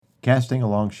Casting a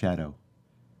long shadow.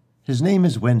 His name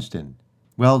is Winston.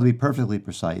 Well, to be perfectly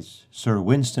precise, Sir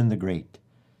Winston the Great.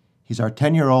 He's our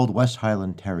 10-year-old West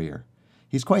Highland Terrier.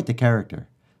 He's quite the character.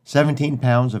 17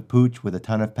 pounds of pooch with a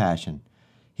ton of passion.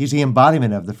 He's the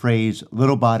embodiment of the phrase,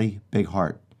 little body, big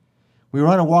heart. We were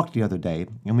on a walk the other day,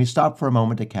 and we stopped for a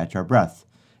moment to catch our breath.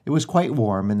 It was quite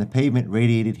warm, and the pavement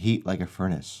radiated heat like a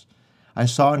furnace. I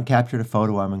saw and captured a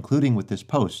photo I'm including with this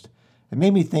post. It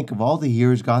made me think of all the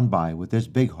years gone by with this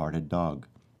big-hearted dog.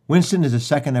 Winston is the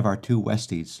second of our two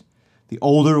Westies. The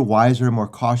older, wiser, more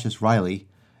cautious Riley,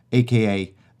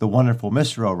 a.k.a. the wonderful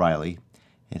Mr. O'Reilly,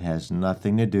 it has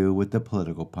nothing to do with the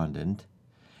political pundit,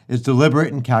 is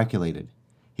deliberate and calculated.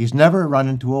 He's never run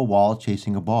into a wall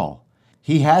chasing a ball.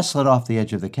 He has slid off the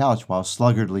edge of the couch while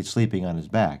sluggardly sleeping on his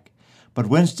back. But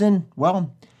Winston,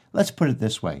 well, let's put it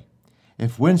this way.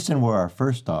 If Winston were our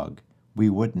first dog, we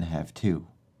wouldn't have two.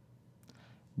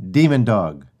 Demon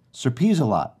Dog, Sir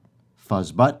Peas-a-Lot,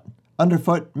 Fuzzbutt,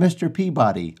 Underfoot, Mr.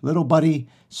 Peabody, Little Buddy,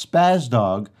 Spaz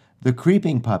Dog, the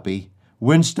Creeping Puppy,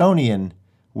 Winstonian,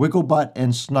 Wigglebutt,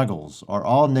 and Snuggles are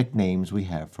all nicknames we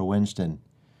have for Winston.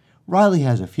 Riley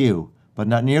has a few, but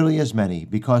not nearly as many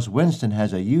because Winston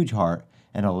has a huge heart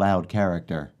and a loud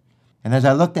character. And as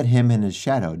I looked at him in his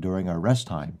shadow during our rest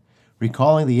time,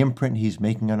 recalling the imprint he's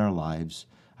making on our lives,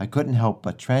 I couldn't help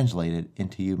but translate it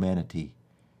into humanity.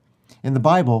 In the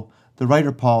Bible, the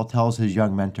writer Paul tells his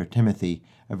young mentor Timothy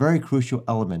a very crucial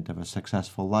element of a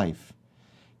successful life.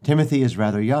 Timothy is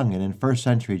rather young, and in first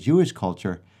century Jewish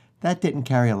culture, that didn't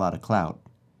carry a lot of clout.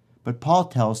 But Paul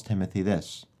tells Timothy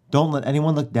this: "Don't let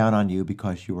anyone look down on you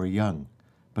because you are young,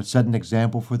 but set an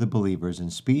example for the believers in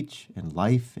speech, in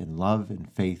life, in love, in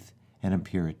faith, and in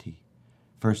purity."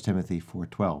 1 Timothy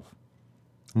 4:12.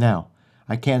 Now,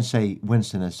 I can't say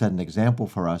Winston has set an example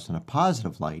for us in a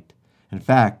positive light. In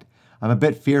fact, I'm a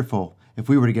bit fearful if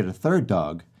we were to get a third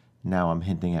dog, now I'm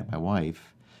hinting at my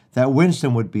wife, that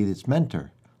Winston would be its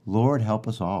mentor. Lord help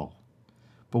us all.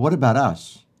 But what about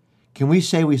us? Can we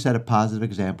say we set a positive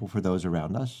example for those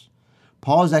around us?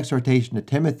 Paul's exhortation to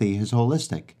Timothy is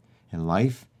holistic, in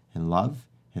life, in love,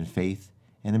 in faith,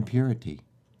 and in purity.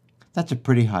 That's a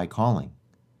pretty high calling.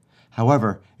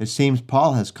 However, it seems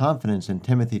Paul has confidence in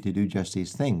Timothy to do just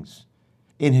these things.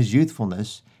 In his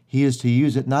youthfulness, he is to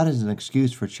use it not as an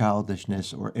excuse for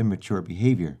childishness or immature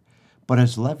behavior, but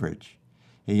as leverage.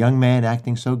 A young man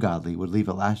acting so godly would leave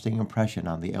a lasting impression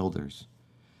on the elders.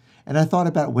 And I thought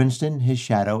about Winston, his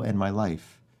shadow, and my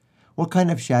life. What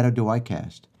kind of shadow do I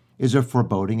cast? Is it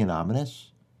foreboding and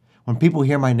ominous? When people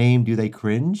hear my name, do they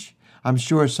cringe? I'm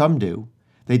sure some do.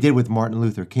 They did with Martin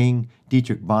Luther King,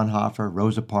 Dietrich Bonhoeffer,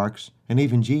 Rosa Parks, and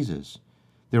even Jesus.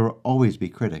 There will always be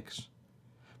critics.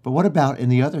 But what about in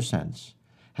the other sense?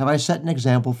 Have I set an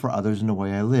example for others in the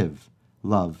way I live,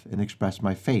 love, and express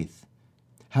my faith?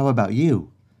 How about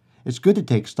you? It's good to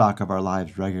take stock of our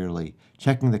lives regularly,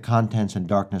 checking the contents and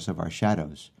darkness of our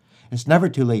shadows. It's never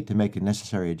too late to make the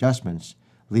necessary adjustments,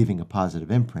 leaving a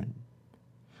positive imprint.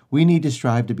 We need to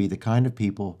strive to be the kind of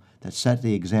people that set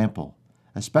the example,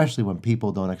 especially when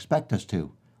people don't expect us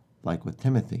to, like with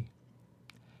Timothy.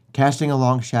 Casting a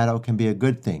long shadow can be a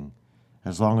good thing,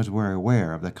 as long as we're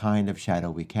aware of the kind of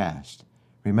shadow we cast.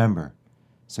 Remember,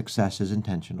 success is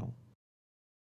intentional.